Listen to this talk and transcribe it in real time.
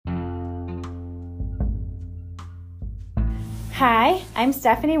Hi, I'm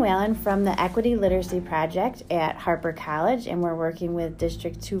Stephanie Whalen from the Equity Literacy Project at Harper College, and we're working with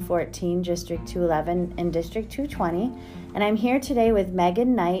District 214, District 211, and District 220. And I'm here today with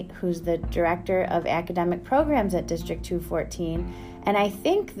Megan Knight, who's the Director of Academic Programs at District 214. And I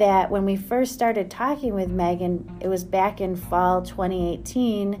think that when we first started talking with Megan, it was back in fall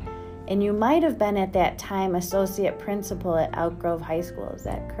 2018, and you might have been at that time Associate Principal at Elk Grove High School. Is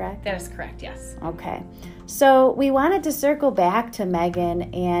that correct? That is correct, yes. Okay. So we wanted to circle back to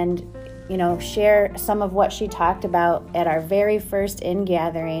Megan and, share some of what she talked about at our very first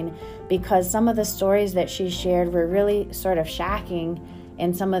in-gathering, because some of the stories that she shared were really sort of shocking,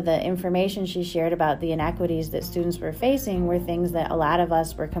 and some of the information she shared about the inequities that students were facing were things that a lot of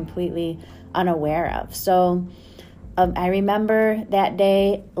us were completely unaware of. So I remember that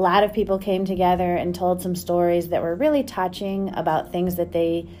day, a lot of people came together and told some stories that were really touching about things that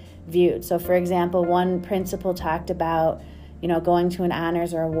they viewed. So, for example, one principal talked about, going to an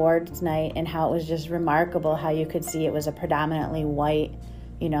honors or awards night and how it was just remarkable how you could see it was a predominantly white,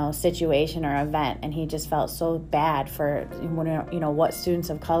 situation or event. And he just felt so bad for, what students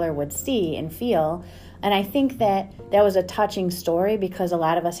of color would see and feel. And I think that was a touching story because a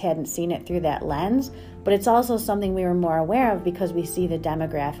lot of us hadn't seen it through that lens, but it's also something we were more aware of because we see the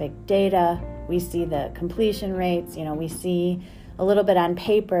demographic data, we see the completion rates, we see a little bit on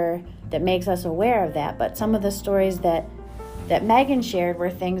paper that makes us aware of that. But some of the stories that Megan shared were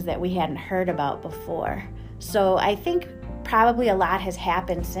things that we hadn't heard about before. So I think probably a lot has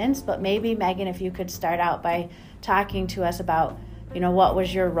happened since, but maybe Megan, if you could start out by talking to us about what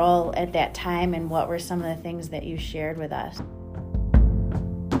was your role at that time and what were some of the things that you shared with us?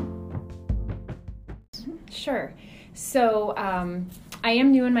 Sure. So I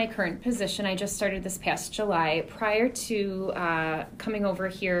am new in my current position. I just started this past July. Prior to coming over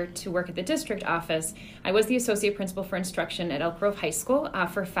here to work at the district office, I was the associate principal for instruction at Elk Grove High School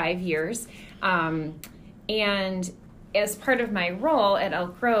for 5 years. And as part of my role at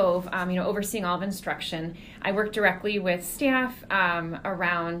Elk Grove, overseeing all of instruction, I work directly with staff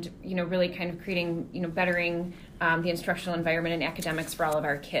around, really kind of creating, bettering the instructional environment and academics for all of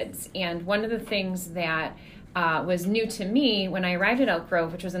our kids. And one of the things that was new to me when I arrived at Elk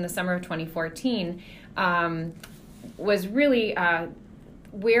Grove, which was in the summer of 2014, was really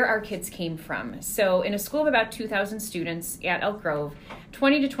where our kids came from. So in a school of about 2,000 students at Elk Grove,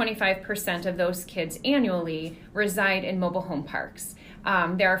 20 to 25% of those kids annually reside in mobile home parks.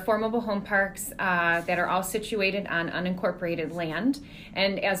 There are 4 mobile home parks that are all situated on unincorporated land,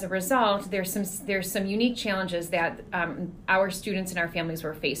 and as a result, there's some unique challenges that our students and our families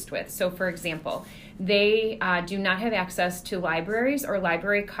were faced with. So, for example, they do not have access to libraries or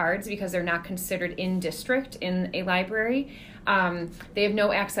library cards because they're not considered in district in a library. They have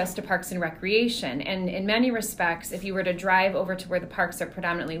no access to parks and recreation, and in many respects, if you were to drive over to where the parks are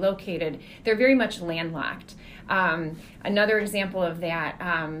predominantly located, they're very much landlocked. Another example of that,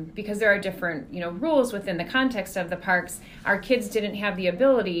 because there are different, rules within the context of the parks, our kids didn't have the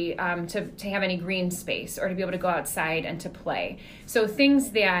ability to have any green space or to be able to go outside and to play. So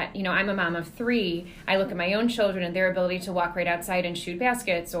things that, I'm a mom of 3, I look at my own children and their ability to walk right outside and shoot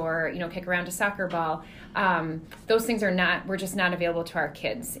baskets or, kick around a soccer ball. Those things were just not available to our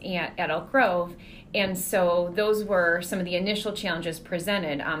kids at Elk Grove. And so those were some of the initial challenges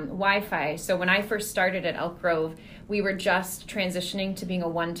presented. Wi-Fi. So when I first started at Elk Grove, we were just transitioning to being a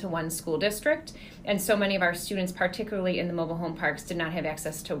one-to-one school district. And so many of our students, particularly in the mobile home parks, did not have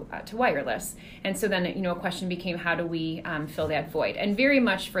access to wireless. And so then, a question became, how do we fill that void? And very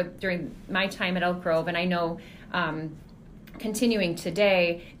much during my time at Elk Grove, and I know continuing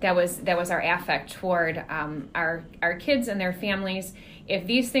today, that was our affect toward our kids and their families. If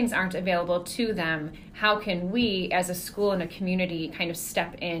these things aren't available to them, how can we as a school and a community kind of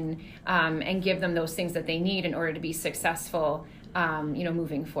step in and give them those things that they need in order to be successful,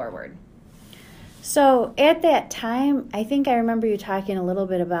 moving forward? So at that time, I think I remember you talking a little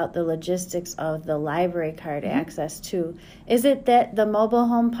bit about the logistics of the library card access too. Is it that the mobile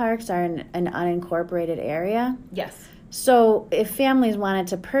home parks are in an unincorporated area? Yes. So if families wanted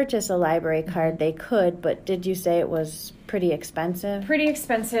to purchase a library card, they could, but did you say it was pretty expensive? Pretty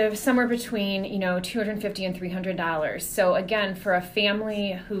expensive, somewhere between, $250 and $300. So again, for a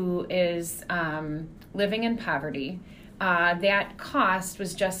family who is living in poverty, that cost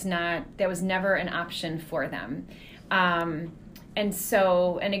was that was never an option for them. And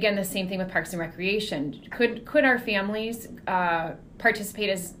again, the same thing with Parks and Recreation. Could our families participate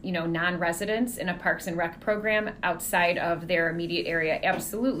as non-residents in a Parks and Rec program outside of their immediate area?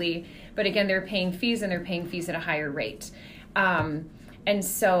 Absolutely. But again, they're paying fees, and they're paying fees at a higher rate. And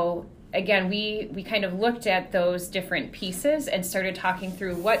so again, we kind of looked at those different pieces and started talking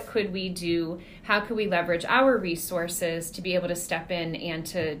through what could we do, how could we leverage our resources to be able to step in and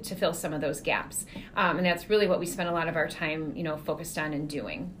to fill some of those gaps. And that's really what we spent a lot of our time, focused on and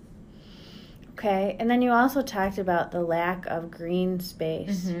doing. Okay, and then you also talked about the lack of green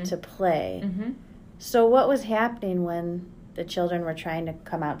space to play. So what was happening when the children were trying to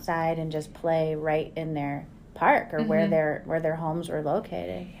come outside and just play right in their park or where their homes were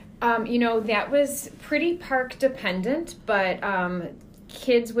located? That was pretty park dependent, but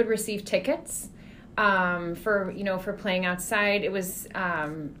kids would receive tickets for playing outside. It was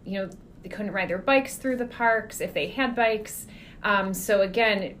they couldn't ride their bikes through the parks if they had bikes. So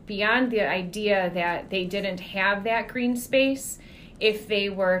again, beyond the idea that they didn't have that green space, if they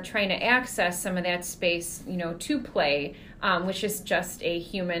were trying to access some of that space, to play, which is just a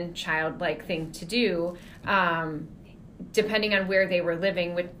human childlike thing to do, depending on where they were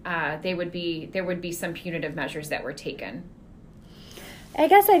living, there would be some punitive measures that were taken. I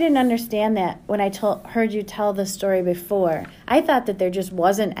guess I didn't understand that when I heard you tell the story before. I thought that there just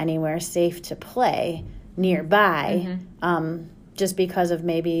wasn't anywhere safe to play nearby, just because of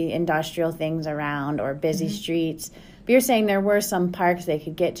maybe industrial things around or busy streets. But you're saying there were some parks they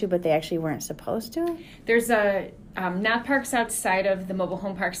could get to, but they actually weren't supposed to? There's not parks outside of the mobile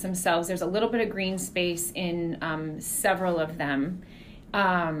home parks themselves. There's a little bit of green space in several of them.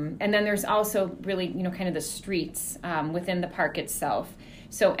 And then there's also really, kind of the streets within the park itself.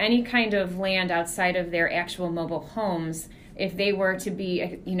 So any kind of land outside of their actual mobile homes, if they were to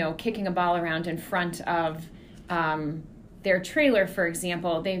be, kicking a ball around in front of their trailer, for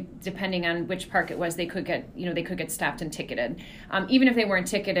example, depending on which park it was, they could get stopped and ticketed. Even if they weren't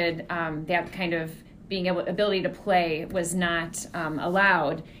ticketed, that kind of ability to play was not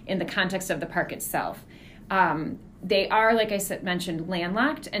allowed in the context of the park itself. They are, like I mentioned,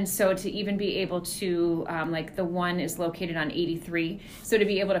 landlocked, and so to even be able to, like the one is located on 83, so to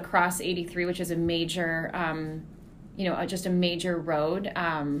be able to cross 83, which is a major, just a major road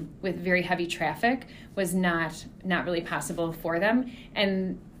with very heavy traffic, was not really possible for them.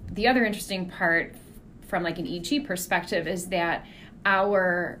 And the other interesting part from like an EG perspective is that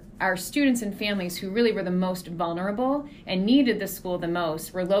our students and families who really were the most vulnerable and needed the school the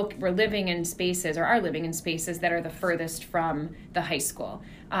most were living in spaces, or are living in spaces, that are the furthest from the high school.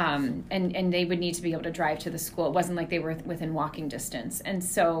 And they would need to be able to drive to the school. It wasn't like they were within walking distance. And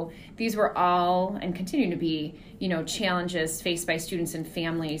so these were all, and continue to be, challenges faced by students and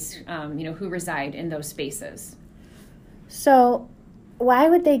families, who reside in those spaces. So why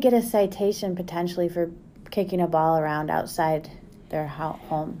would they get a citation potentially for kicking a ball around outside their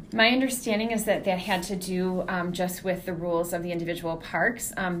home? My understanding is that had to do just with the rules of the individual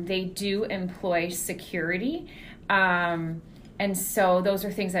parks. They do employ security, and so those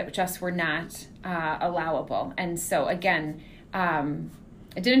are things that just were not allowable. And so again,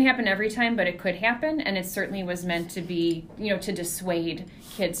 it didn't happen every time, but it could happen, and it certainly was meant to be, to dissuade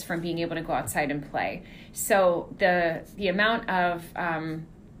kids from being able to go outside and play. So the amount of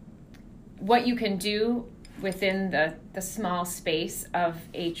what you can do within the small space of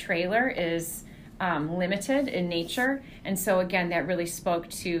a trailer is limited in nature. And so again, that really spoke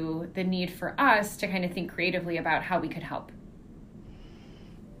to the need for us to kind of think creatively about how we could help.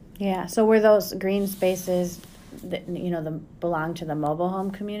 Yeah, so were those green spaces that, belong to the mobile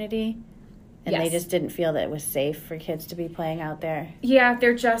home community? And yes. They just didn't feel that it was safe for kids to be playing out there? Yeah,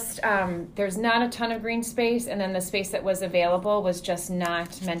 they're just, there's not a ton of green space, and then the space that was available was just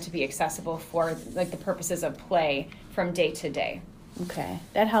not meant to be accessible for like the purposes of play from day to day. Okay,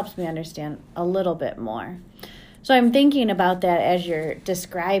 that helps me understand a little bit more. So I'm thinking about that as you're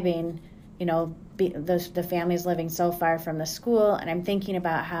describing, the families living so far from the school, and I'm thinking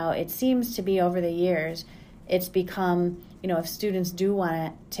about how it seems to be over the years, it's become, if students do want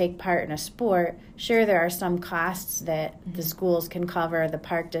to take part in a sport, sure, there are some costs that the schools can cover, the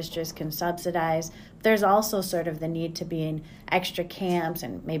park districts can subsidize. There's also sort of the need to be in extra camps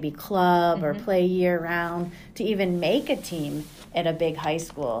and maybe club or play year-round to even make a team at a big high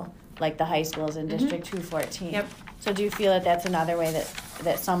school, like the high schools in District 214. Yep. So do you feel that that's another way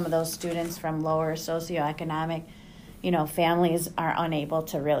that some of those students from lower socioeconomic families are unable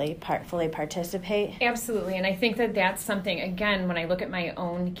to really fully participate? Absolutely. And I think that that's something, again, when I look at my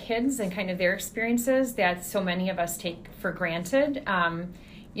own kids and kind of their experiences, that so many of us take for granted.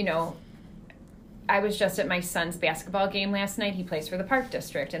 I was just at my son's basketball game last night. He plays for the Park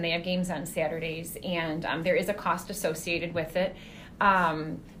District, and they have games on Saturdays, and there is a cost associated with it.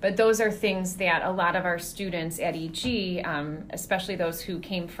 But those are things that a lot of our students at EG, especially those who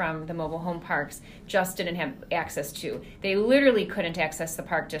came from the mobile home parks, just didn't have access to. They literally couldn't access the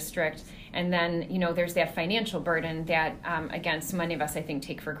park district. And then, there's that financial burden that, again, so many of us, I think,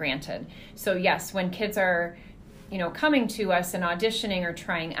 take for granted. So yes, when kids are, coming to us and auditioning or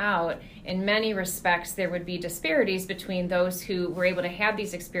trying out, in many respects, there would be disparities between those who were able to have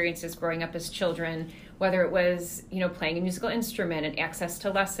these experiences growing up as children, whether it was, playing a musical instrument and access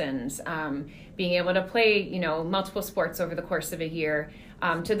to lessons, being able to play, multiple sports over the course of a year,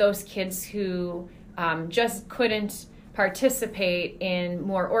 to those kids who just couldn't participate in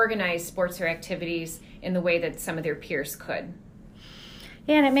more organized sports or activities in the way that some of their peers could.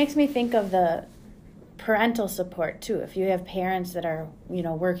 Yeah, and it makes me think of the parental support too. If you have parents that are,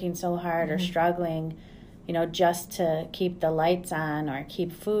 working so hard or struggling, just to keep the lights on or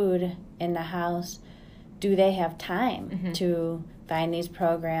keep food in the house, do they have time to find these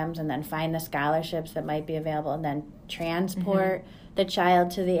programs and then find the scholarships that might be available and then transport the child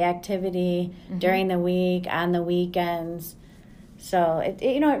to the activity during the week, on the weekends? So it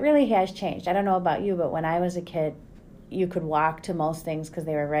really has changed. I don't know about you, but when I was a kid, you could walk to most things because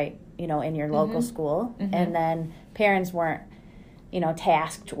they were right, in your local school. And then parents weren't,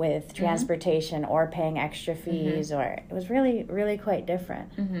 tasked with transportation or paying extra fees, or it was really, really quite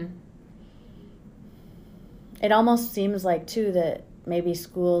different. It almost seems like, too, that maybe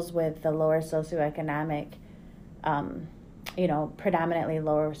schools with the lower socioeconomic, predominantly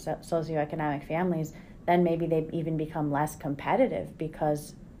lower socioeconomic families, then maybe they even become less competitive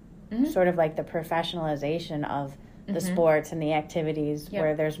because sort of like the professionalization of the sports and the activities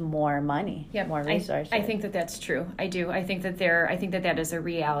where there's more money, more resources. I think that that's true. I do. I think that that is a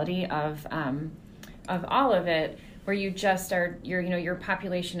reality of all of it, where you just are, your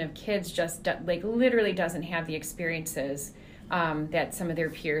population of kids just literally doesn't have the experiences that some of their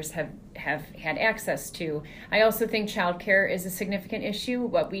peers have had access to. I also think childcare is a significant issue.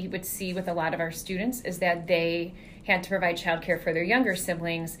 What we would see with a lot of our students is that they had to provide childcare for their younger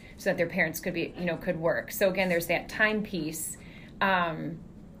siblings so that their parents could work. So again, there's that time piece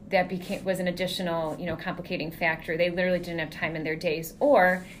that was an additional, complicating factor. They literally didn't have time in their days,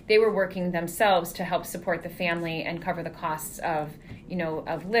 or they were working themselves to help support the family and cover the costs of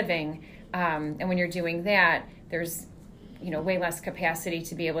living. And when you're doing that, there's, way less capacity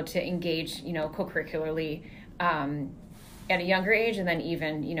to be able to engage, co-curricularly at a younger age, and then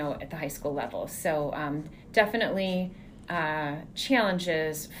even, at the high school level. So definitely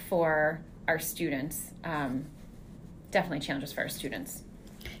challenges for our students. Definitely challenges for our students.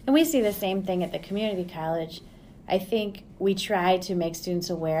 And we see the same thing at the community college. I think we try to make students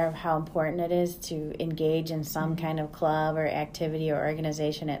aware of how important it is to engage in some kind of club or activity or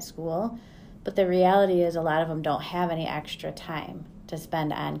organization at school. But the reality is a lot of them don't have any extra time to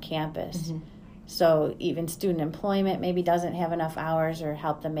spend on campus. So even student employment maybe doesn't have enough hours or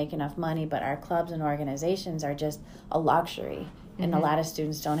help them make enough money, but our clubs and organizations are just a luxury. And a lot of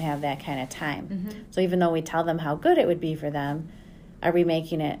students don't have that kind of time. So even though we tell them how good it would be for them, are we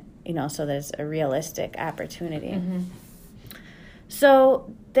making it, so that it's a realistic opportunity?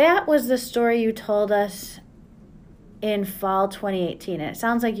 So that was the story you told us in fall 2018. And it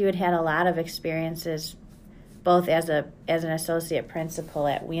sounds like you had a lot of experiences both as an associate principal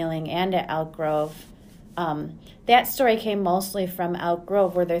at Wheeling and at Elk Grove. That story came mostly from Elk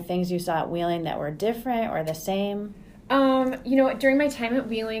Grove. Were there things you saw at Wheeling that were different or the same? During my time at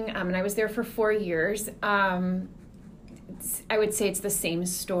Wheeling, and I was there for 4 years, I would say it's the same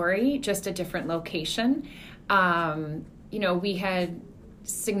story, just a different location. We had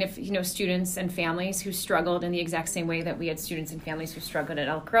significant, students and families who struggled in the exact same way that we had students and families who struggled at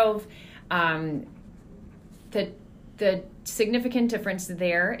Elk Grove. The significant difference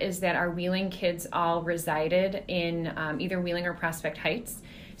there is that our Wheeling kids all resided in either Wheeling or Prospect Heights.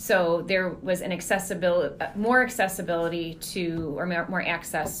 So there was more accessibility to, or more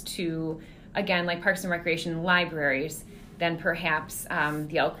access to, again, like Parks and Recreation libraries than perhaps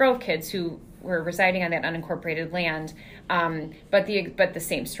the Elk Grove kids who were residing on that unincorporated land, but the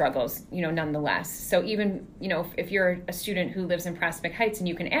same struggles, nonetheless. So even, if you're a student who lives in Prospect Heights and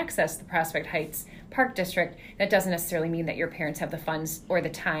you can access the Prospect Heights Park District, that doesn't necessarily mean that your parents have the funds or the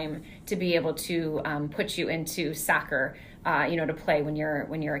time to be able to put you into soccer, to play when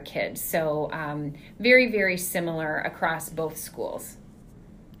you're a kid. So very, very similar across both schools.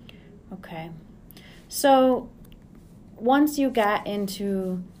 Okay. So once you got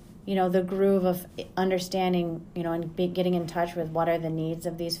into the groove of understanding, and getting in touch with what are the needs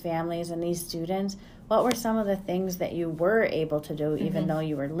of these families and these students, what were some of the things that you were able to do, even though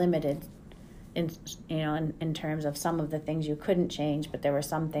you were limited in terms of some of the things you couldn't change, but there were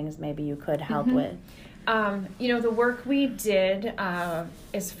some things maybe you could help with? The work we did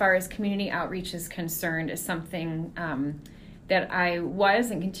as far as community outreach is concerned is something that I was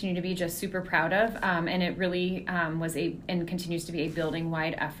and continue to be just super proud of. And it really was and continues to be a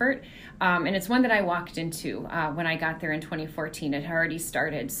building-wide effort. And it's one that I walked into when I got there in 2014. It had already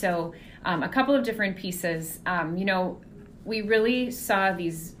started. So a couple of different pieces. We really saw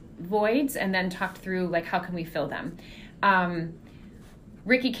these voids and then talked through, like, how can we fill them?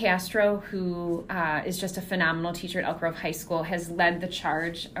 Ricky Castro, who is just a phenomenal teacher at Elk Grove High School, has led the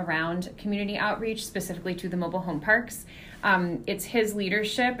charge around community outreach, specifically to the mobile home parks. It's his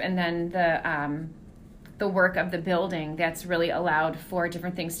leadership and then the work of the building that's really allowed for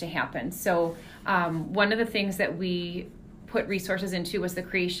different things to happen. So one of the things that we put resources into was the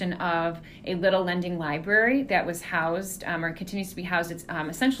creation of a little lending library that was housed or continues to be housed. It's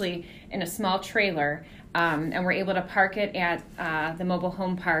essentially in a small trailer, and we're able to park it at the mobile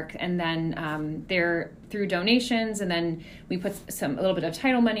home park, and then there through donations, and then we put a little bit of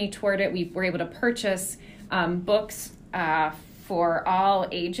title money toward it. We were able to purchase books for all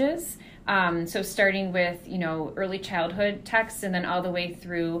ages. So starting with, early childhood texts and then all the way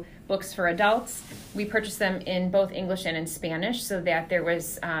through books for adults. We purchased them in both English and in Spanish so that there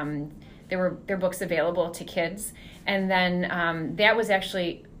were books available to kids. And then that was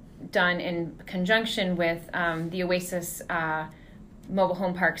actually done in conjunction with the Oasis Mobile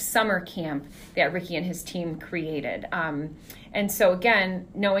Home Park summer camp that Ricky and his team created. And so again,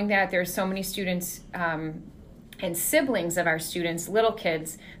 knowing that there's so many students and siblings of our students, little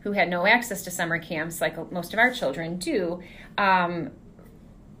kids who had no access to summer camps like most of our children do,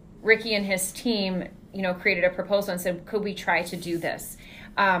 Ricky and his team, created a proposal and said, could we try to do this?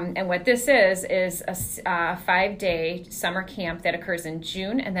 And what this is a 5-day summer camp that occurs in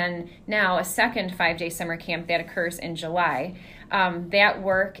June, and then now a second 5-day summer camp that occurs in July. That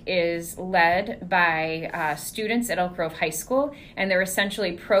work is led by students at Elk Grove High School, and they're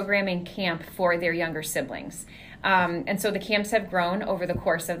essentially programming camp for their younger siblings. And so the camps have grown over the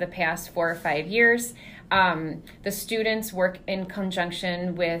course of the past 4 or 5 years. The students work in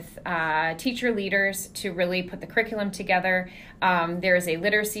conjunction with teacher leaders to really put the curriculum together. There is a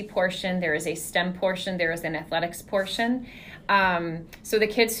literacy portion, there is a STEM portion, there is an athletics portion. So the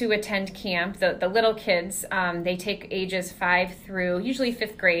kids who attend camp, the little kids, they take ages 5 through usually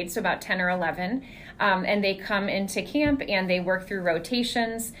 5th grade, so about 10 or 11. And they come into camp and they work through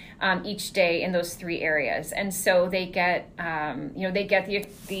rotations each day in those 3 areas. And so they get,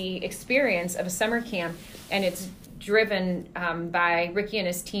 the experience of a summer camp, and it's driven by Ricky and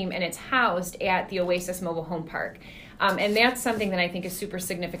his team, and it's housed at the Oasis Mobile Home Park. And that's something that I think is super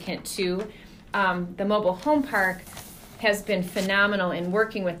significant too. The mobile home park has been phenomenal in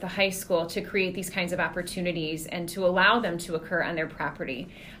working with the high school to create these kinds of opportunities and to allow them to occur on their property.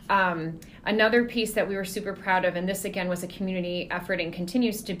 Another piece that we were super proud of, and this again was a community effort and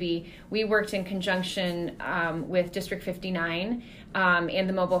continues to be, we worked in conjunction with District 59 and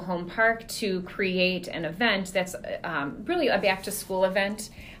the mobile home park to create an event that's really a back to school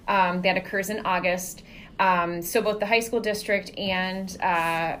event that occurs in August. So both the high school district and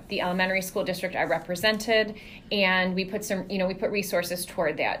the elementary school district are represented, and we put we put resources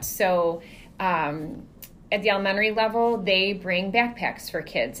toward that. So at the elementary level, they bring backpacks for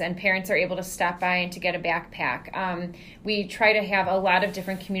kids, and parents are able to stop by and to get a backpack. We try to have a lot of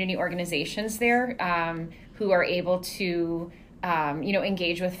different community organizations there who are able to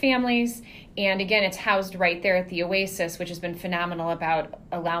engage with families. And again, it's housed right there at the Oasis, which has been phenomenal about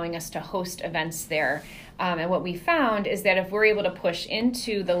allowing us to host events there. And what we found is that if we're able to push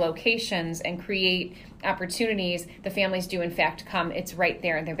into the locations and create opportunities, the families do in fact come. It's right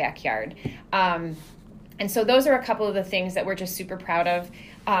there in their backyard. And so those are a couple of the things that we're just super proud of.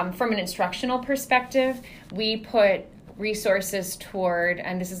 From an instructional perspective, we put resources toward,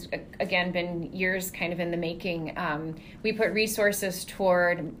 and this has again been years kind of in the making, we put resources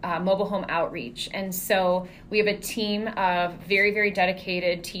toward mobile home outreach. And so we have a team of very, very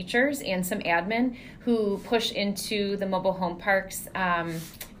dedicated teachers and some admin who push into the mobile home parks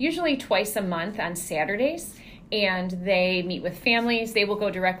usually twice a month on Saturdays, and they meet with families. They will go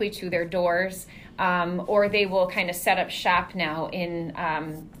directly to their doors, or they will kind of set up shop now in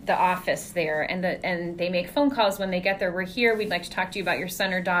the office there, and they make phone calls when they get there. We're here. We'd like to talk to you about your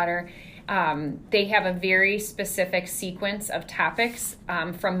son or daughter. They have a very specific sequence of topics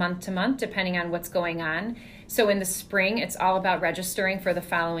from month to month, depending on what's going on. So in the spring, it's all about registering for the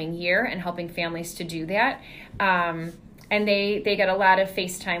following year and helping families to do that. And they get a lot of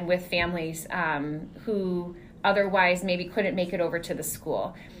FaceTime with families who otherwise maybe couldn't make it over to the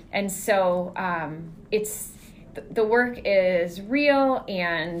school. And so the work is real,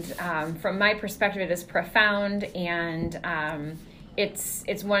 and from my perspective, it is profound, and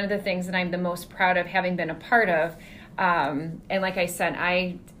it's one of the things that I'm the most proud of having been a part of. And like I said,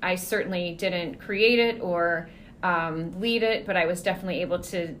 I certainly didn't create it or lead it, but I was definitely able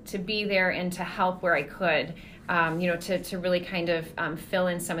to be there and to help where I could, to really kind of fill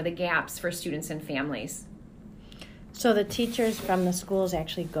in some of the gaps for students and families. So the teachers from the schools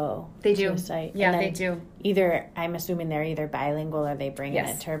actually go to the site? Yeah, they do. I'm assuming they're either bilingual or they bring an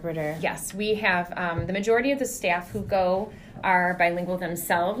interpreter? Yes, we have the majority of the staff who go are bilingual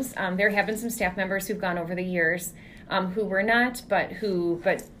themselves. There have been some staff members who've gone over the years who were not, but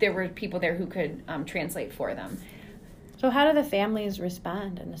there were people there who could translate for them. So how do the families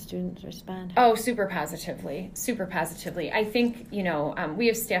respond and the students respond? Oh, super positively. I think, we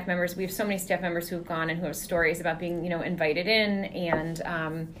have staff members. We have so many staff members who've gone and who have stories about being, invited in and,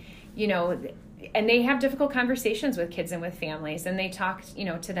 and they have difficult conversations with kids and with families, and they talk,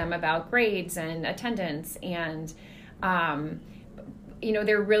 to them about grades and attendance, and,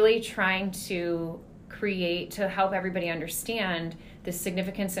 they're really trying to help everybody understand the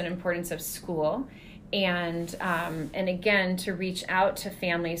significance and importance of school. And again, to reach out to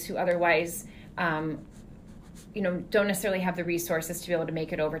families who otherwise, don't necessarily have the resources to be able to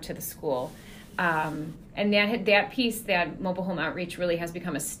make it over to the school. And that piece, that mobile home outreach, really has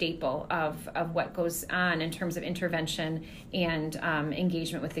become a staple of what goes on in terms of intervention and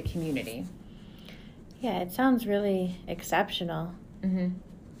engagement with the community. Yeah, it sounds really exceptional. Mm-hmm.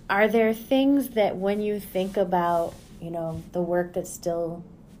 Are there things that when you think about, the work that's still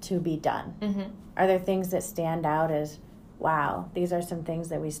to be done, mm-hmm. are there things that stand out as, wow, these are some things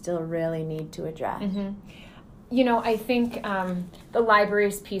that we still really need to address? Mm-hmm. I think the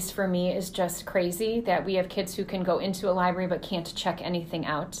libraries piece for me is just crazy, that we have kids who can go into a library but can't check anything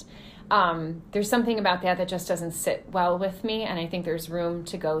out. There's something about that just doesn't sit well with me, and I think there's room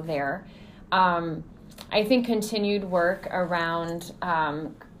to go there. I think continued work around,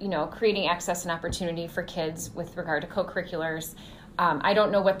 creating access and opportunity for kids with regard to co-curriculars. I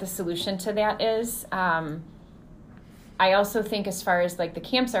don't know what the solution to that is. I also think, as far as the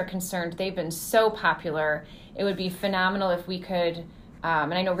camps are concerned, they've been so popular. It would be phenomenal if we could,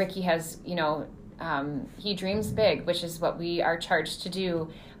 and I know Ricky has, he dreams big, which is what we are charged to do.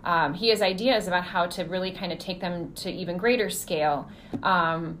 He has ideas about how to really kind of take them to even greater scale.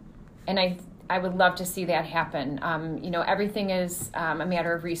 And I would love to see that happen. Everything is a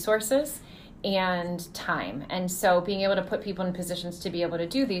matter of resources and time. And so being able to put people in positions to be able to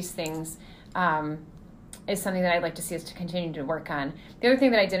do these things is something that I'd like to see us to continue to work on. The other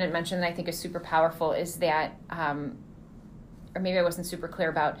thing that I didn't mention that I think is super powerful is that, or maybe I wasn't super clear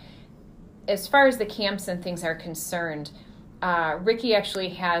about, as far as the camps and things are concerned, Ricky actually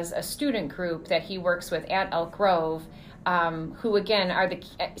has a student group that he works with at Elk Grove, who again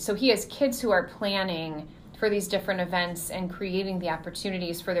so he has kids who are planning for these different events and creating the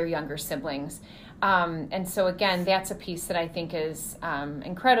opportunities for their younger siblings. And so again, that's a piece that I think is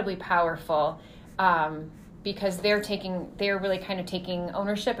incredibly powerful, because they're really kind of taking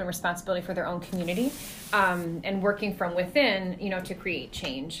ownership and responsibility for their own community, and working from within, to create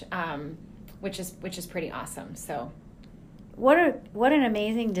change, which is pretty awesome. So what an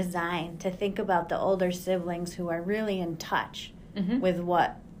amazing design to think about the older siblings who are really in touch mm-hmm. with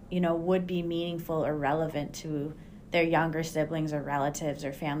what would be meaningful or relevant to their younger siblings or relatives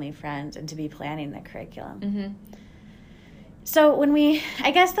or family friends, and to be planning the curriculum. Mm-hmm. So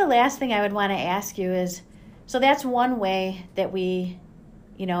I guess the last thing I would want to ask you is, so that's one way that we,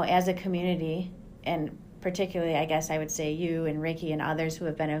 as a community, and particularly I guess I would say you and Ricky and others who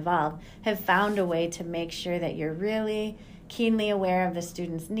have been involved, have found a way to make sure that you're really keenly aware of the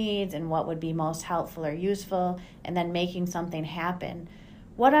students' needs and what would be most helpful or useful, and then making something happen.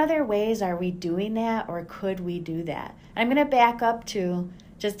 What other ways are we doing that, or could we do that? I'm going to back up to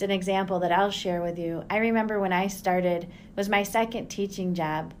just an example that I'll share with you. I remember when I started, it was my second teaching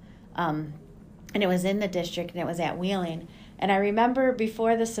job, and it was in the district, and it was at Wheeling. And I remember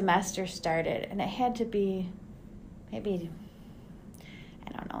before the semester started, and it had to be maybe,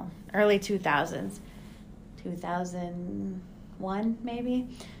 I don't know, early 2000s, 2001 maybe.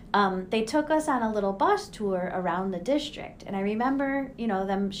 They took us on a little bus tour around the district. And I remember,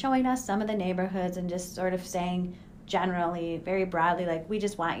 them showing us some of the neighborhoods and just sort of saying generally, very broadly, we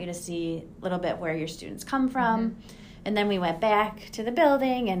just want you to see a little bit where your students come from. Mm-hmm. And then we went back to the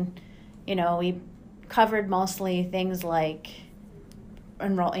building and, we covered mostly things like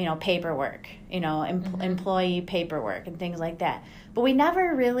paperwork, mm-hmm. employee paperwork and things like that. But we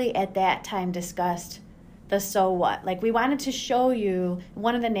never really at that time discussed the so what. Like, we wanted to show you,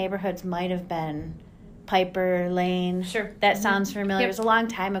 one of the neighborhoods might have been Piper Lane. Sure. That sounds familiar. Yep. It was a long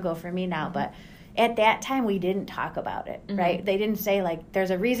time ago for me now, but at that time we didn't talk about it, right? They didn't say, like, there's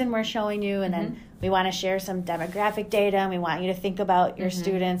a reason we're showing you, and then we want to share some demographic data, and we want you to think about your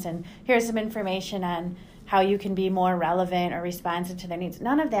students, and here's some information on how you can be more relevant or responsive to their needs.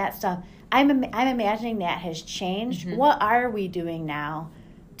 None of that stuff. I'm imagining that has changed. What are we doing now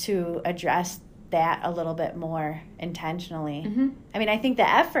to address that a little bit more intentionally? I mean, I think the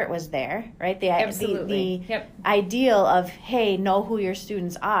effort was there, right? The ideal of, hey, know who your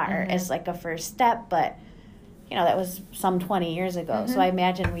students are is like a first step, but you know, that was some 20 years ago. So I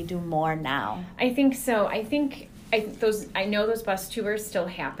imagine we do more now. I think so. I know those bus tours still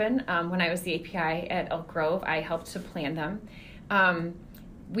happen. When I was the API at Elk Grove, I helped to plan them.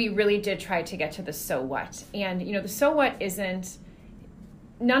 We really did try to get to the so what. And, you know, the so what isn't,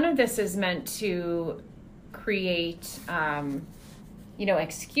 none of this is meant to create, you know,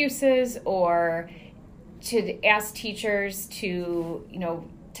 excuses or to ask teachers to, you know,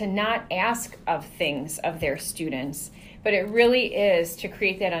 to not ask of things of their students, but it really is to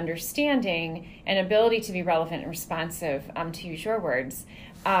create that understanding and ability to be relevant and responsive, to use your words,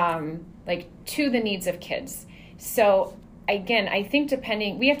 like to the needs of kids. So again, I think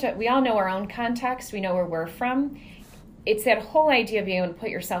we all know our own context, we know where we're from. It's that whole idea of being able to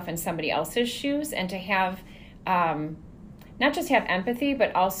put yourself in somebody else's shoes and to have, not just have empathy,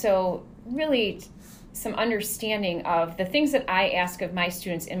 but also really some understanding of the things that I ask of my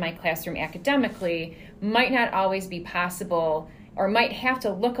students in my classroom academically might not always be possible or might have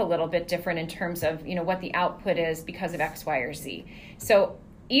to look a little bit different in terms of, you know, what the output is because of X, Y, or Z. So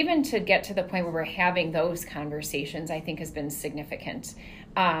even to get to the point where we're having those conversations, I think has been significant.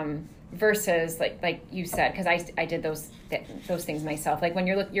 Versus like you said, because I did those things myself. Like when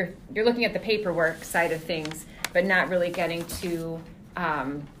you're looking at the paperwork side of things, but not really getting to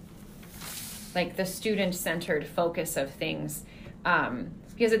like the student-centered focus of things.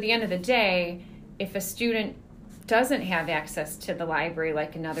 Because at the end of the day, if a student doesn't have access to the library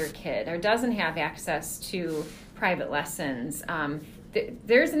like another kid, or doesn't have access to private lessons,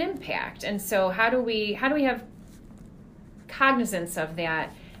 there's an impact. And so how do we have cognizance of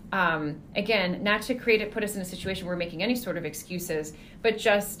that? Again, not to put us in a situation where we're making any sort of excuses, but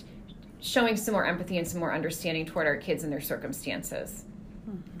just showing some more empathy and some more understanding toward our kids and their circumstances.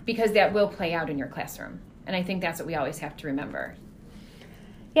 Because that will play out in your classroom. And I think that's what we always have to remember.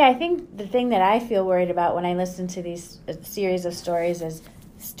 Yeah, I think the thing that I feel worried about when I listen to these series of stories is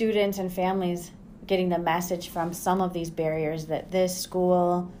students and families getting the message from some of these barriers that this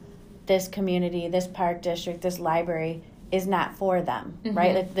school, this community, this park district, this library is not for them,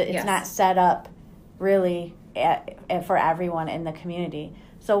 right? It's not set up really for everyone in the community.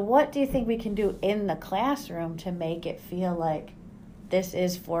 So what do you think we can do in the classroom to make it feel like this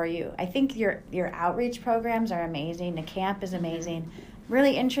is for you? I think your outreach programs are amazing. The camp is amazing. I'm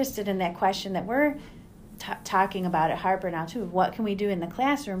really interested in that question that we're talking about at Harper now too. What can we do in the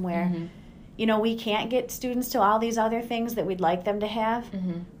classroom where, you know, we can't get students to all these other things that we'd like them to have,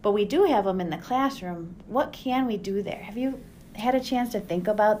 but we do have them in the classroom. What can we do there? Have you had a chance to think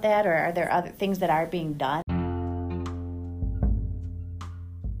about that, or are there other things that are being done?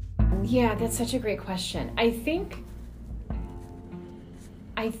 Yeah, that's such a great question. I think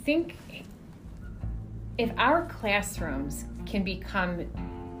if our classrooms can become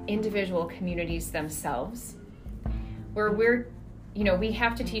individual communities themselves, where we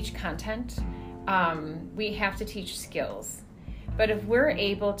have to teach content, we have to teach skills, but if we're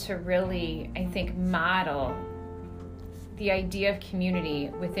able to really, I think, model the idea of community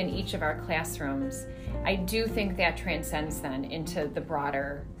within each of our classrooms, I do think that transcends then into the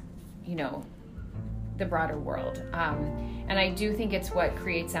broader, the broader world. And I do think it's what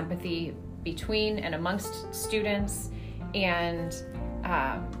creates empathy between and amongst students, and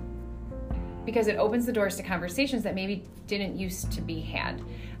because it opens the doors to conversations that maybe didn't used to be had.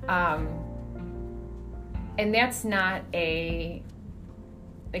 And that's not there's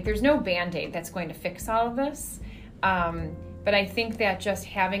no Band-Aid that's going to fix all of this. But I think that just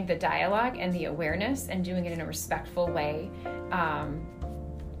having the dialogue and the awareness and doing it in a respectful way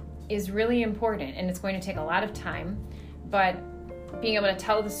is really important, and it's going to take a lot of time, but being able to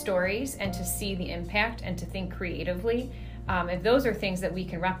tell the stories and to see the impact and to think creatively, if those are things that we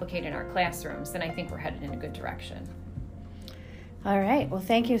can replicate in our classrooms, then I think we're headed in a good direction. All right. Well,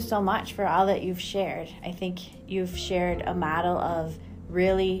 thank you so much for all that you've shared. I think you've shared a model of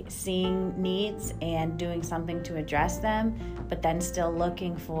really seeing needs and doing something to address them, but then still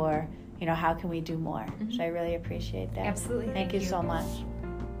looking for, how can we do more? So I really appreciate that. Absolutely. Thank you so much.